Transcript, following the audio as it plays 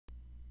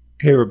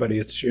Hey everybody,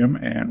 it's Jim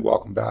and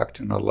welcome back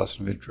to another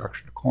lesson of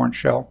Introduction to Korn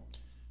Shell.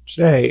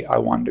 Today I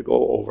wanted to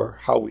go over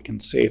how we can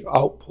save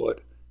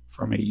output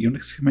from a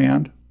Unix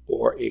command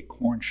or a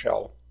Korn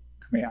Shell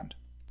command.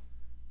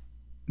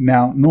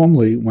 Now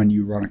normally when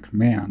you run a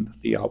command,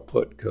 the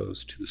output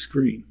goes to the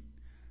screen.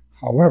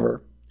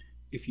 However,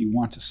 if you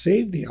want to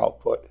save the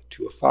output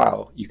to a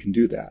file, you can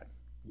do that.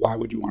 Why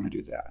would you want to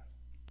do that?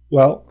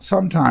 Well,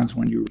 sometimes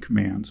when you run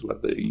commands,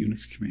 whether the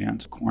Unix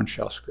commands, Korn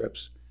Shell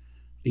scripts,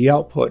 the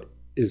output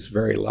is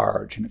very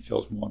large and it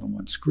fills more than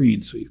one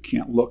screen, so you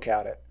can't look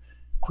at it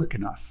quick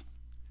enough.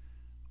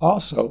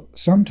 Also,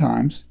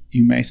 sometimes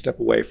you may step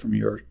away from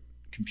your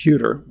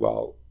computer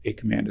while a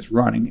command is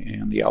running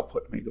and the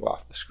output may go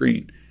off the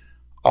screen.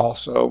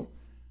 Also,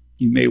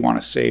 you may want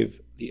to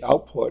save the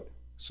output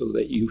so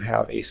that you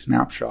have a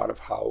snapshot of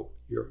how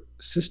your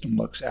system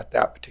looks at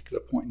that particular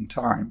point in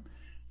time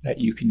that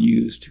you can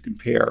use to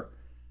compare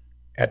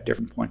at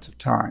different points of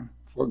time.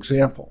 For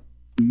example,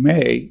 you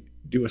may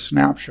do a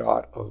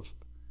snapshot of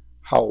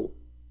how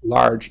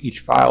large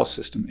each file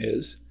system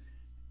is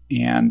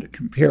and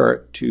compare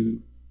it to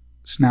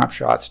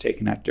snapshots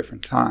taken at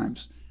different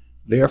times.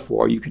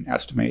 Therefore, you can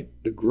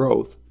estimate the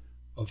growth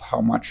of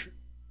how much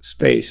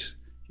space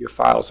your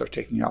files are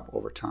taking up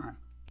over time.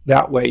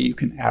 That way you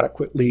can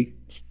adequately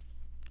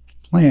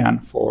plan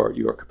for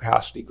your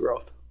capacity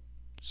growth.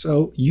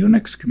 So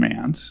Unix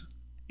commands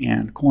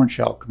and Korn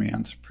Shell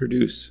commands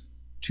produce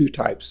two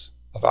types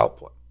of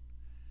output.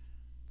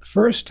 The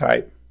first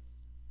type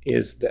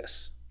is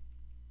this.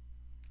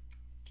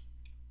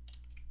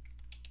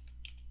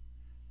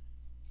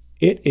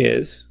 It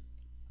is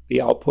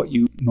the output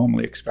you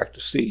normally expect to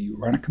see. You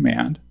run a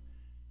command,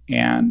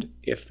 and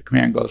if the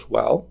command goes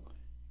well,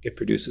 it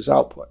produces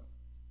output.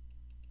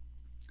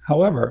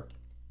 However,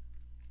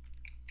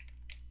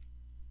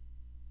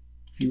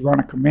 if you run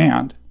a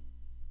command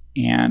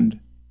and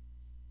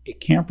it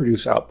can't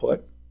produce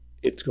output,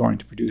 it's going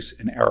to produce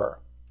an error.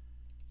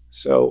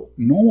 So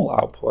normal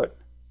output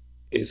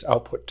is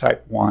output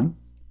type 1,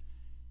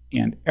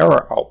 and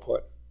error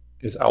output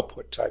is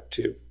output type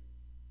 2.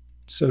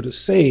 So to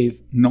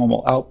save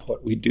normal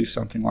output, we do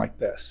something like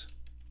this.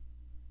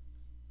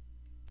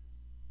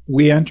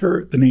 We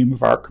enter the name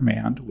of our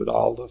command with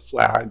all the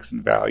flags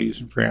and values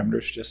and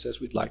parameters just as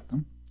we'd like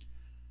them.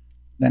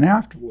 Then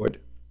afterward,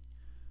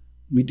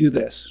 we do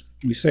this.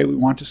 We say we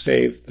want to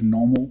save the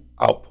normal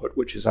output,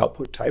 which is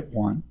output type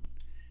 1,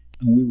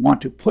 and we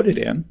want to put it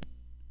in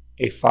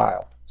a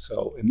file.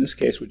 So in this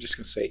case, we're just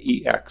going to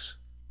say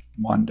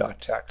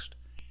ex1.txt.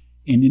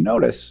 And you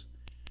notice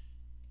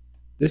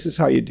this is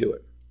how you do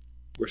it.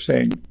 We're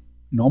saying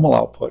normal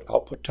output,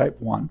 output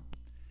type 1,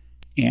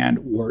 and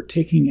we're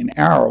taking an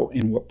arrow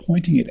and we're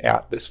pointing it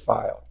at this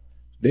file.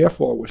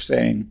 Therefore, we're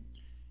saying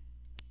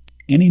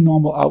any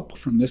normal output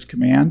from this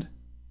command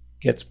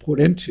gets put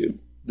into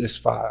this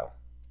file.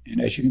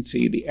 And as you can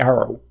see, the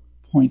arrow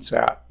points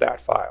at that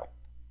file.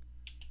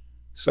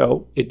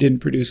 So it didn't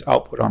produce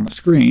output on the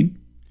screen.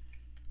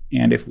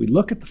 And if we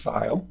look at the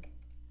file,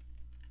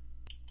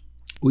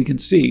 we can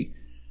see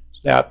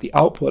that the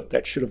output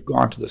that should have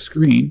gone to the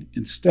screen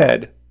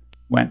instead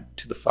went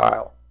to the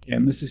file.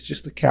 And this is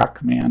just the cat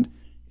command.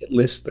 It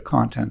lists the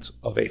contents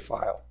of a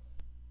file.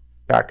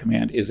 Cat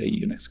command is a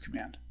Unix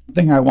command. The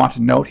thing I want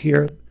to note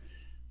here,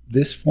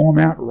 this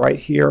format right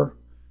here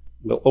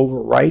will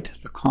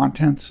overwrite the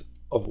contents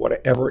of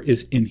whatever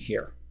is in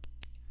here.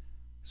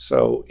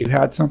 So if you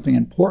had something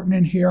important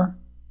in here,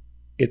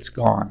 it's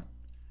gone.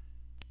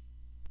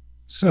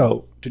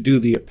 So to do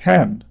the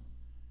append,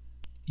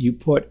 you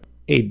put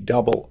a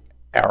double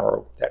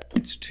arrow that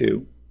points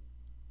to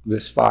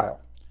this file.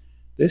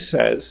 This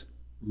says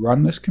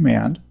run this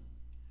command,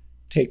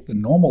 take the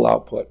normal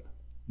output,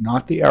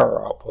 not the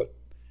error output,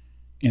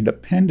 and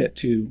append it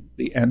to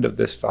the end of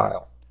this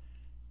file.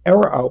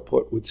 Error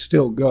output would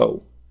still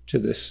go to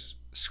this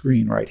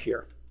screen right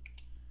here.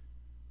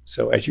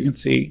 So as you can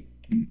see,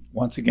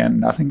 once again,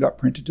 nothing got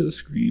printed to the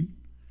screen.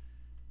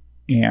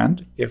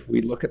 And if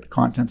we look at the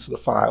contents of the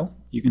file,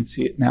 you can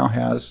see it now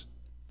has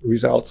the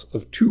results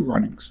of 2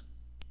 runnings.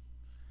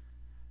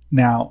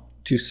 Now,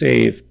 to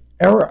save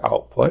error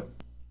output,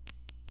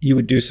 you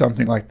would do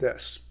something like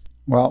this.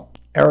 Well,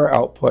 error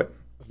output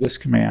of this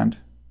command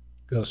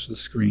goes to the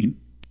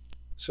screen.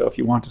 So if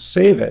you want to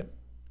save it,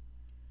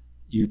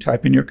 you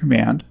type in your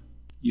command.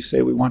 You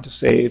say we want to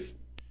save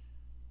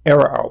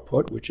error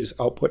output, which is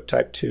output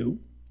type 2,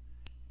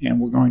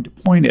 and we're going to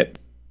point it,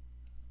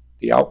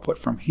 the output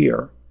from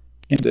here,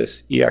 in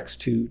this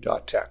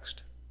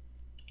ex2.txt.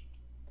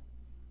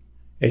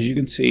 As you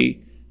can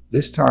see,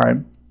 this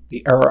time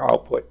the error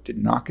output did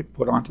not get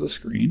put onto the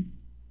screen,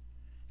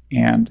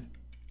 and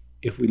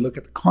if we look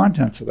at the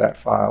contents of that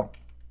file,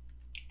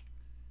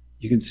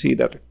 you can see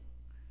that the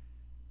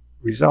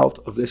result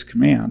of this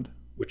command,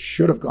 which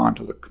should have gone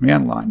to the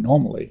command line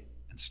normally,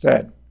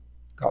 instead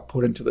got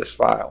put into this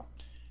file.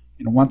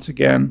 And once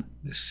again,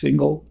 this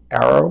single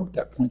arrow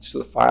that points to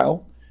the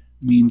file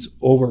means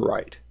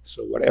overwrite.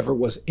 So whatever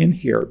was in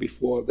here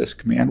before this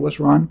command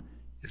was run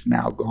is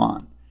now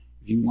gone.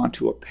 If you want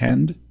to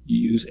append,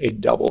 you use a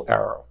double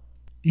arrow.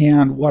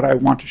 And what I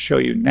want to show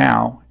you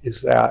now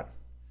is that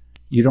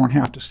you don't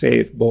have to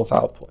save both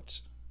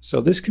outputs. So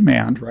this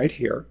command right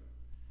here,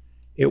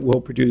 it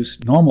will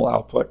produce normal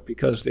output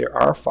because there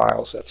are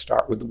files that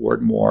start with the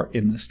word more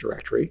in this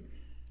directory,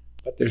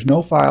 but there's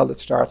no file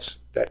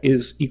that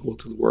is equal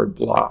to the word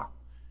blah.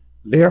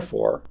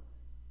 Therefore,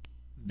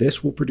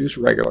 this will produce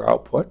regular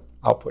output,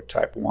 output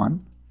type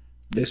 1.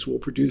 This will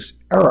produce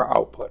error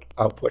output,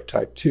 output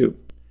type 2.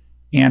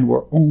 And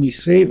we're only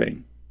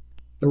saving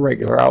the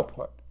regular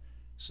output.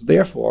 So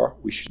therefore,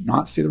 we should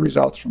not see the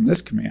results from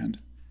this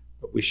command,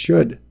 but we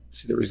should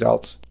see the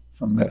results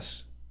from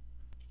this.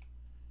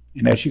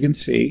 And as you can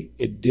see,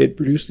 it did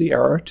produce the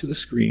error to the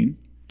screen,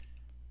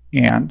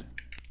 and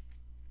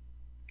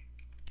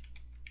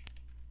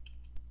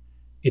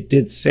it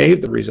did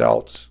save the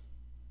results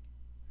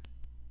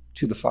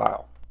to the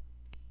file.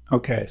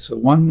 Okay, so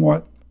one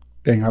more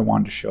thing I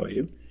wanted to show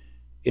you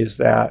is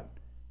that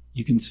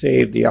you can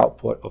save the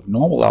output of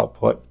normal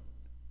output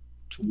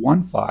to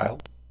one file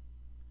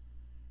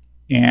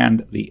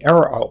and the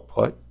error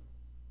output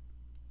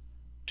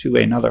to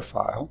another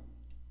file.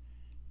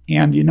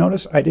 And you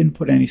notice I didn't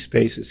put any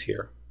spaces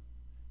here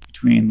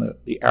between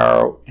the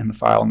arrow and the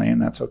file name.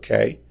 That's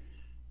okay.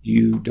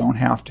 You don't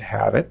have to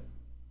have it,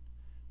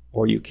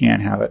 or you can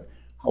have it.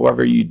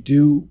 However, you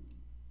do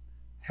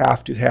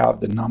have to have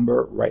the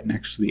number right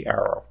next to the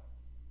arrow.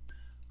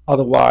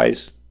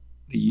 Otherwise,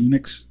 the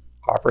Unix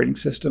operating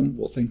system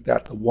will think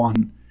that the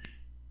 1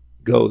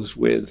 goes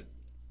with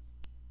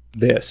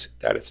this,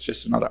 that it's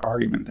just another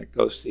argument that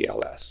goes to the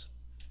ls.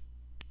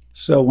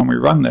 So when we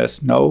run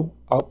this, no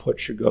output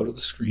should go to the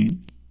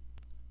screen,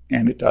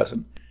 and it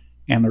doesn't.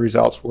 And the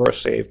results were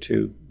saved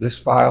to this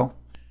file,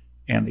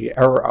 and the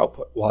error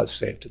output was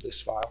saved to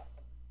this file.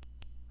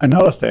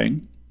 Another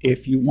thing,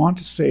 if you want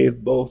to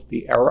save both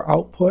the error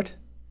output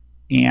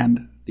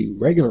and the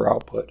regular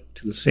output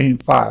to the same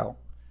file,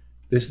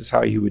 this is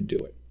how you would do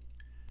it.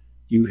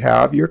 You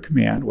have your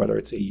command, whether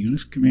it's a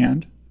Unix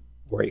command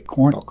or a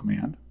Korn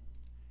command,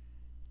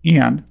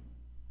 and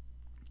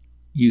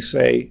you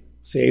say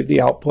save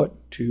the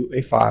output to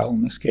a file.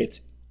 In this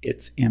case,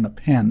 it's in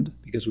append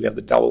because we have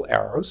the double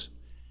arrows.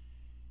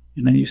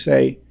 And then you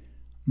say,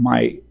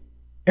 my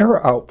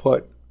error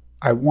output,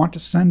 I want to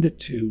send it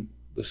to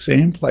the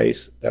same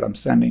place that I'm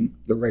sending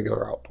the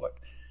regular output.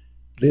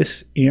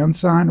 This and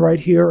sign right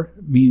here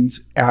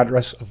means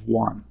address of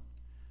 1.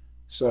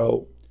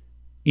 So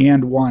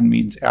and 1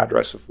 means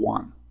address of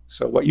 1.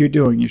 So what you're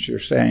doing is you're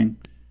saying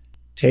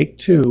take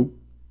 2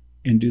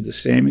 and do the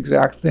same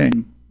exact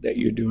thing that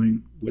you're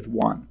doing with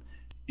 1.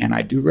 And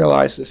I do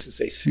realize this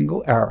is a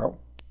single arrow.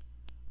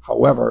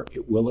 However,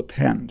 it will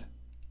append,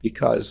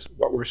 because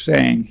what we're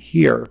saying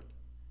here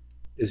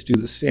is do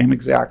the same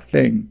exact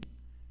thing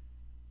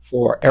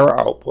for error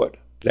output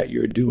that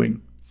you're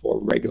doing for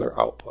regular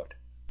output.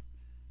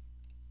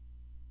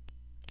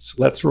 So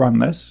let's run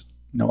this.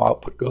 No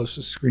output goes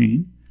to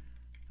screen.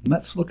 And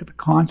let's look at the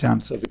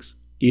contents of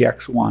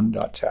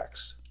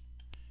ex1.txt.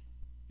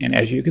 And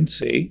as you can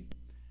see,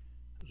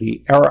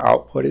 the error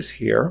output is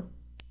here,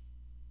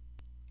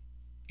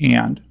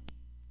 and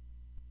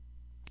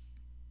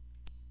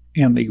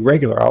the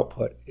regular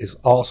output is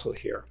also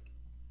here.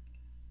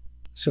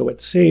 So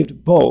it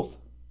saved both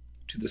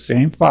to the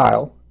same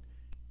file,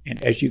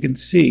 and as you can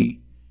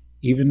see,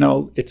 even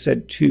though it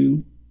said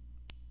 2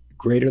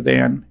 greater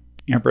than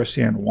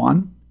ampersand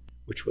 1,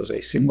 which was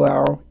a single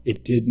arrow,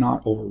 it did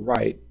not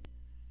overwrite.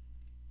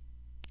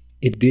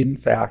 It did in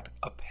fact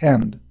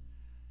append,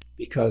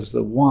 because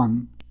the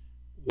 1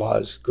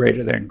 was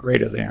greater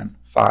than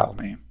file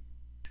name.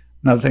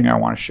 Another thing I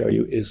want to show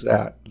you is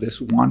that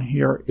this 1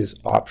 here is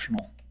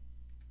optional.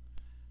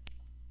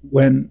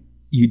 When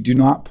you do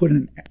not put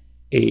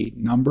a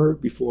number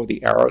before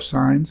the arrow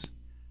signs,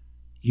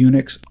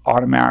 Unix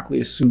automatically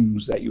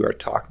assumes that you are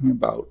talking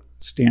about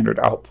standard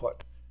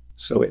output.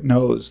 So it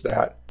knows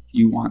that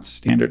you want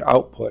standard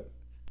output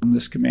from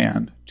this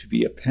command to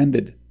be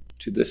appended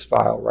to this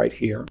file right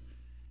here.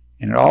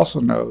 And it also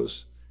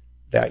knows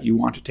that you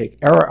want to take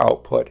error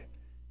output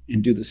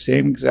and do the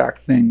same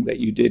exact thing that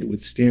you did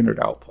with standard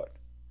output.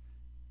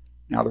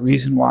 Now, the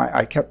reason why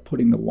I kept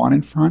putting the 1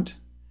 in front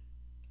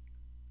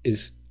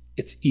is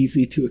it's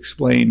easy to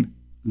explain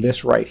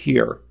this right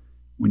here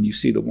when you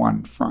see the 1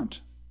 in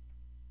front.